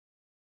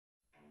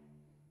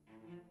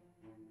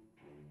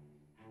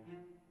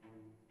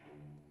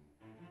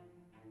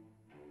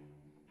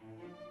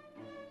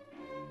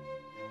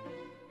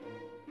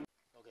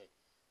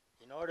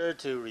In order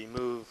to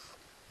remove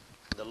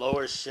the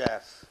lower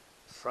shaft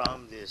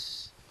from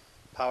this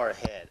power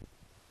head,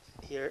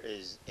 here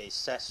is a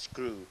set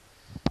screw,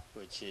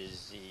 which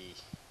is the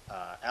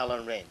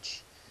Allen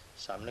wrench.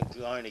 So I'm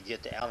going to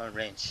get the Allen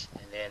wrench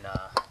and then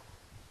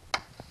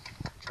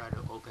try to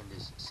open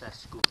this set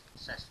screw.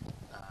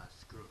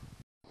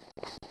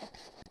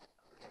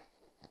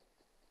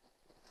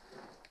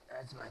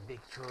 That's my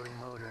big trolling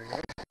motor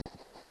there.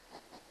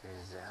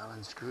 There's the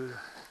Allen screw.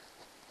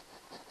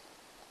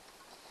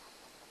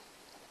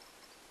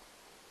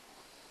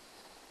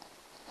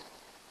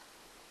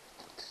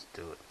 Let's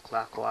do it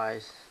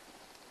clockwise.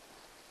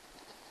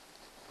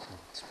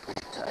 It's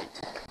pretty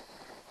tight.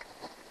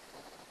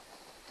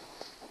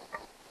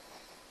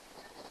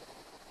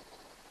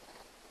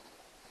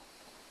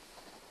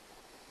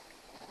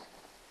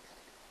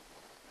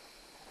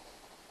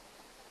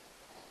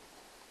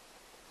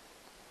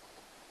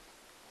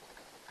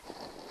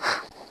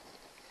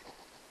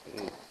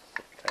 Ooh,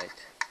 tight.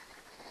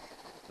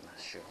 I'm not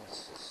sure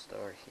what's the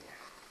story here.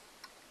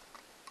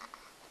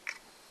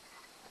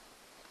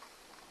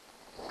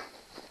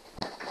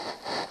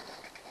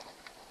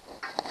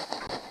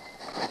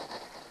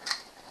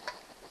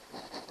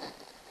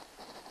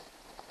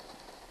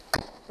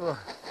 Oh.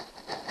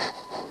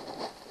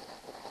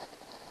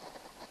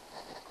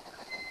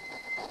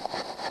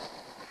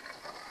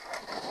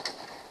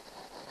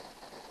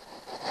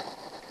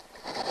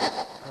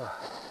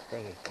 I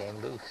think it came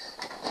loose.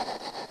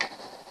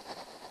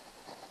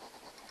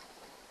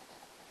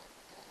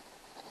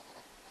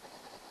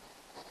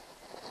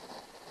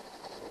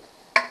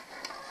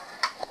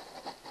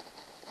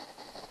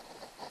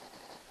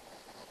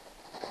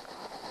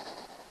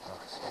 Oh,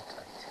 so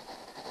tight.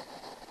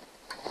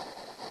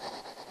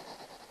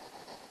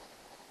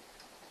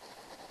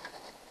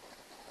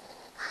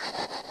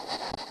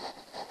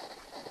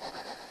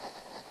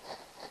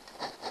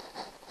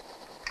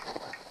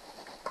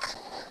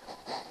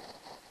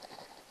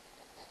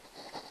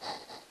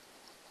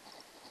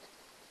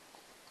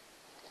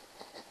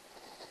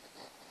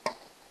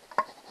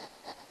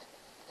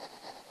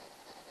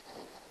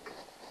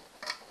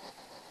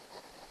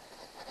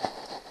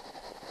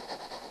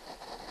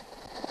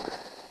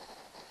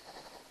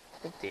 I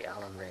think the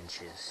Allen wrench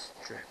is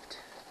stripped.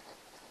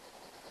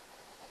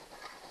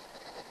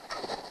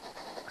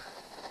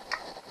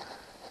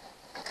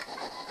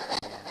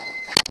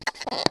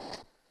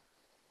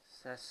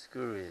 That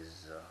screw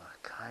is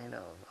kind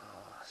of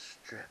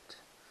stripped.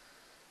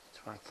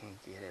 That's why I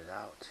can't get it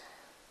out.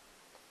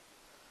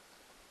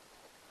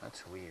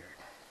 That's weird.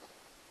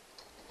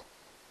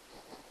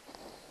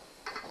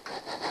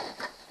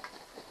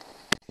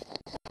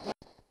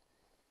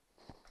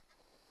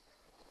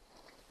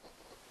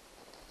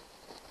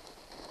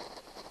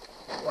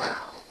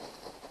 Wow.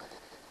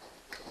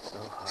 So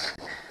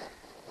hard.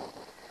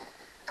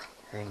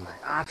 I think my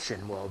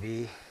option will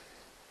be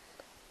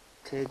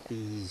take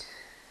these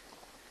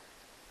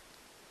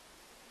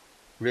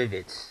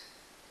rivets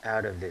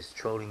out of this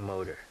trolling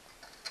motor.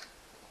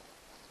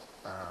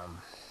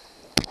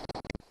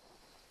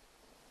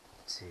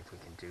 Let's see if we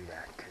can do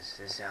that, because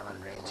this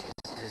Allen wrench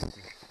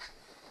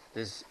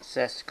this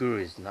set screw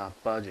is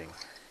not budging.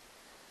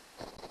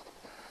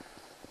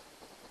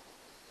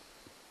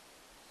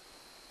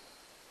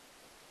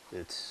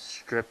 It's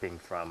stripping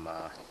from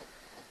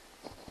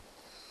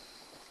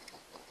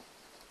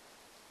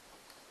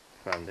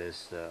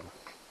this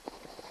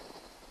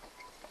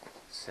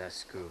set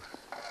screw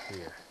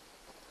here.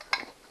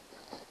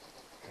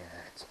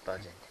 Yeah, it's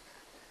budging.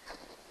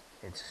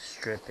 It's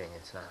stripping,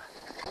 it's not.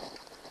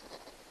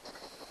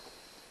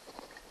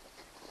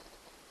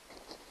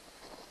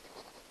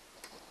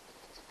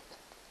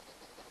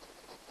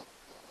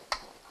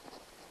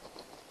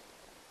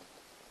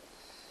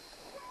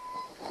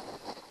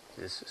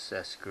 This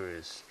set screw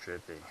is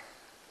stripping.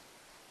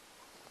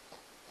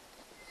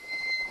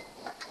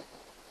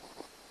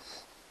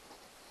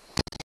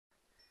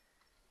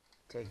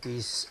 Take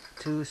these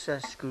two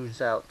set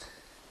screws out.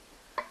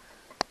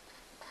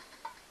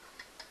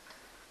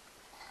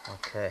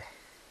 Okay.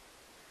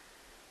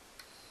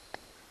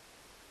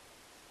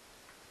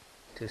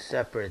 To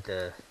separate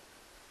the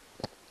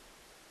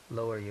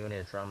lower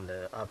unit from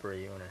the upper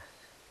unit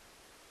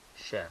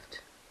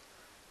shaft.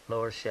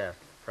 Lower shaft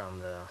from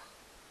the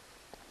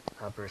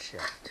upper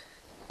shaft.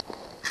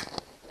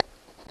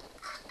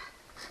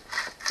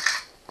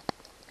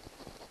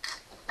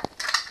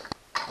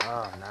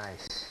 Oh,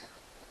 nice.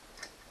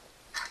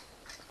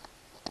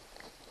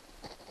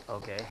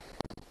 Okay.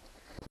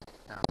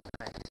 Now,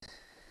 nice.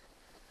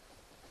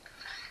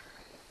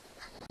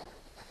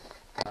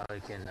 Now we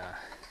can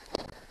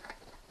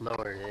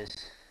lower this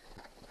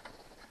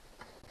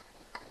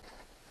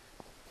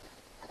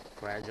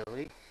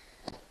gradually.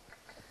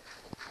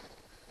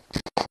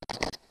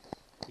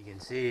 You can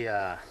see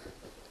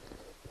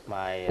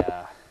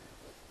my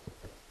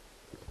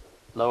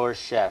lower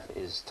shaft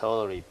is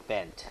totally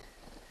bent,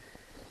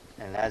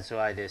 and that's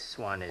why this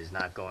one is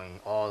not going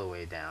all the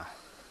way down.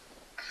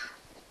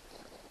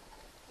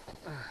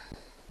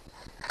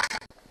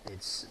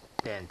 It's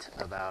bent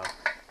about,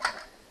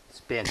 it's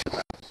bent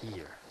about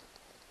here.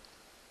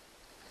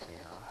 You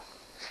know,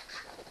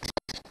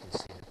 you can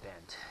see the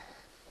bend.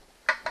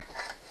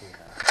 Yeah,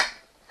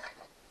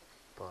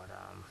 but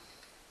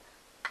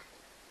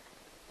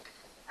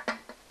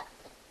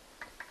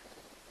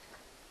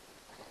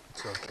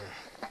it's okay.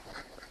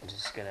 I'm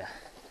just gonna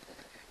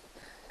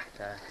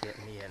get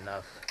me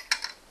enough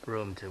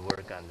room to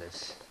work on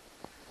this.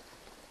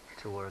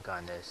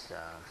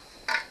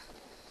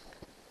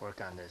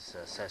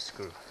 Set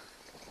screw.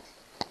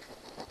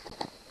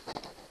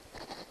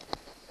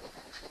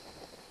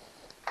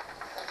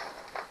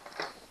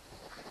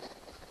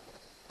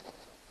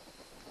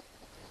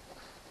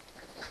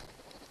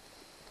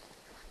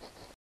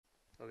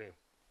 Okay,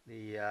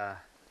 the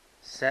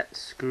set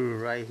screw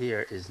right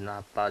here is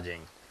not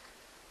budging.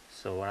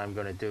 So what I'm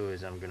gonna do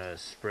is I'm gonna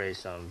spray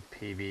some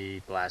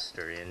PB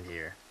blaster in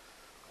here,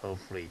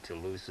 hopefully to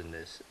loosen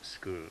this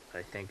screw.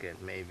 I think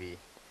it may be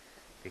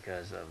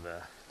because of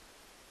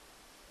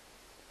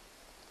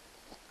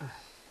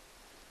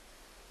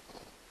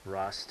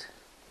rust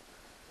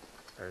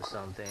or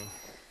something,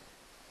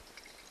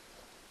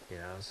 you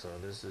know. So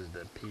this is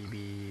the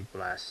PB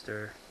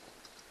blaster.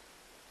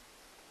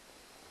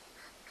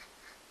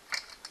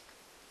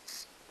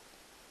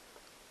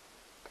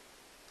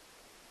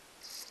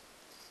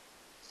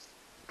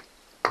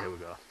 There we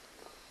go.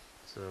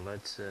 So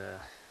let's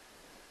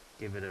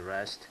give it a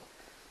rest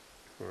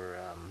for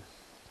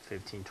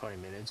 15-20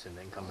 minutes and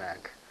then come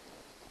back.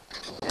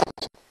 Okay.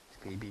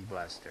 PB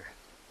blaster.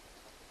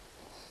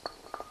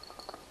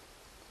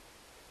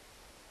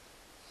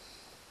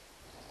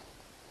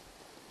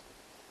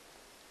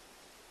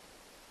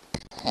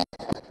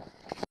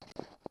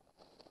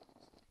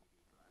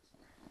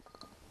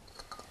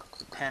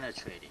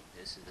 Penetrating.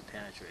 This is the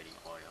penetrating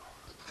oil.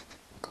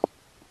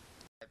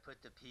 I put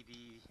the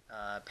PB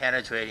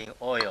penetrating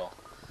oil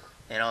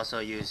and also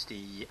use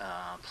the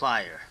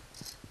plier,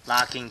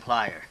 locking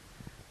plier.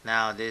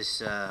 Now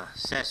this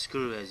set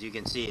screw, as you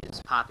can see,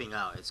 it's popping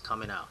out, it's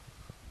coming out.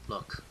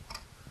 Look,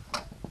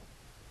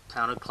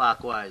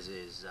 counterclockwise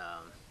is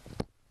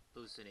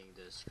loosening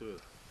the screw.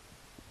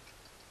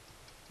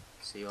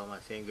 See, all my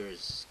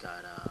fingers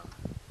got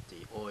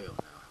the oil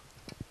now,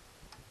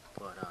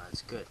 but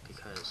it's good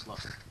because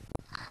look,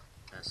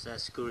 that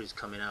set screw is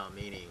coming out,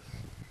 meaning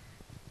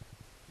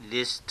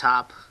this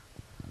top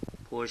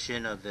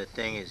portion of the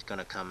thing is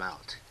gonna come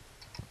out.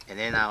 And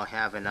then I'll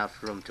have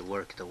enough room to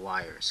work the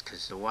wires,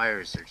 because the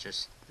wires are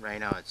just, right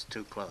now it's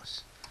too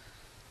close.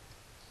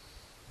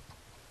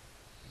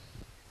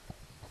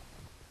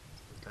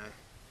 Okay,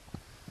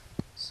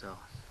 so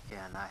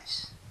yeah,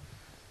 nice.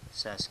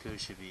 Set screw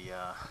should be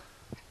out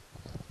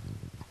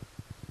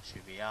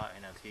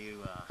in a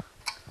few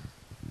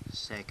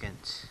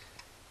seconds.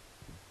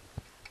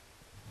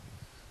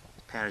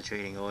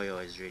 Penetrating oil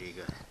is really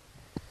good.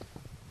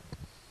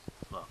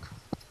 Look,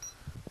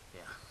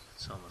 yeah,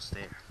 it's almost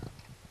there.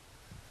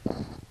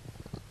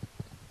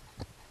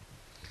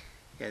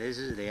 Yeah, this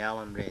is the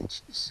Allen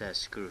wrench set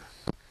screw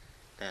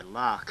that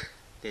lock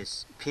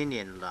this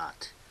pinion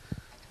knot.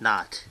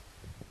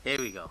 There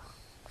we go.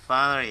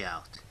 Finally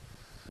out.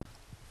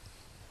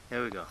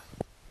 There we go.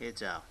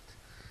 It's out.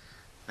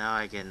 Now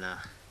I can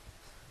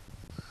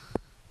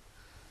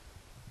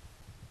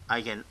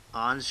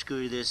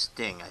unscrew this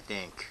thing, I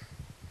think.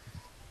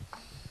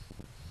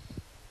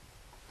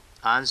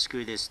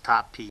 Unscrew this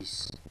top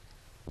piece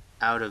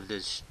out of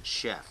this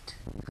shaft.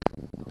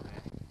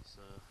 Okay,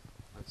 so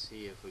let's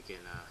see if we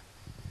can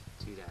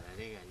do that. I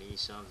think I need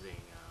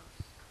something,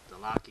 the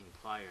locking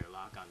plier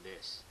lock on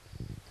this,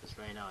 because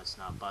right now it's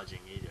not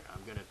budging either.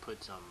 I'm gonna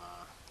put some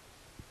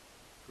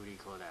what do you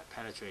call that,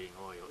 penetrating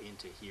oil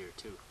into here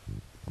too.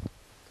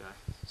 Okay,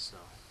 so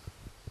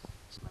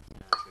it's my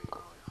penetrating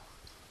oil.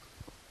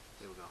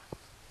 Here we go.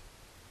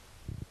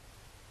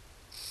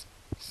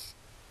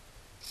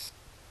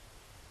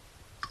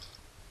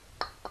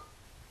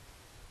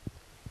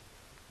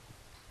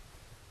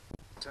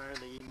 Turn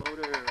the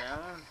motor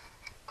around.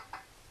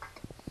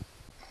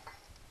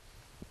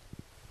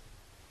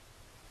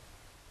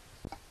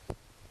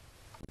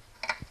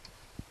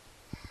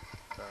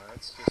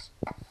 So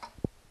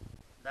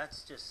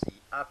that's just the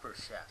upper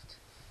shaft.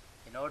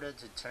 In order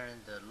to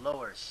turn the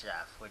lower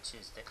shaft, which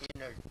is the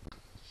inner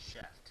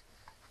shaft,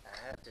 I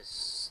have to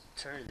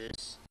turn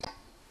this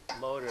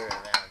motor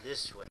around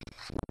this way.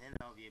 Then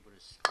I'll be able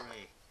to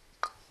spray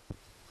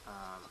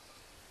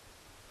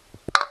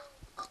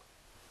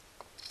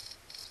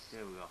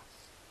there we go.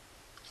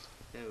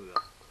 There we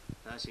go.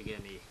 That should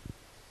get me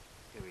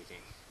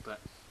everything.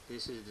 But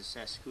this is the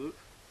set screw.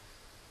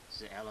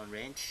 This is the Allen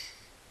wrench,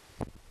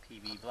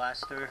 PB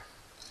blaster,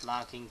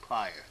 locking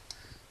plier.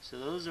 So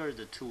those are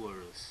the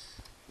tools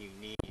you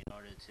need in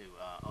order to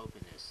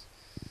open this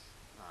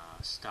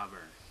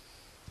stubborn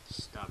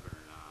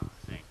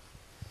thing.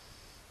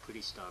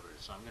 Pretty stubborn.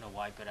 So I'm gonna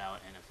wipe it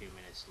out in a few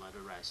minutes. Let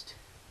it rest.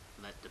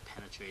 Let the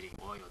penetrating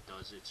oil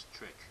does its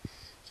trick,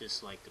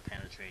 just like the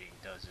penetrating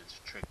does its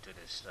trick to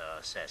this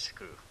set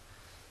screw,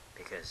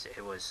 because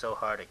it was so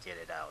hard to get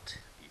it out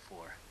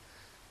before.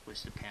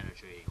 With the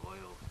penetrating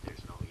oil,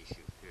 there's no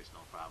issue, there's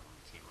no problem.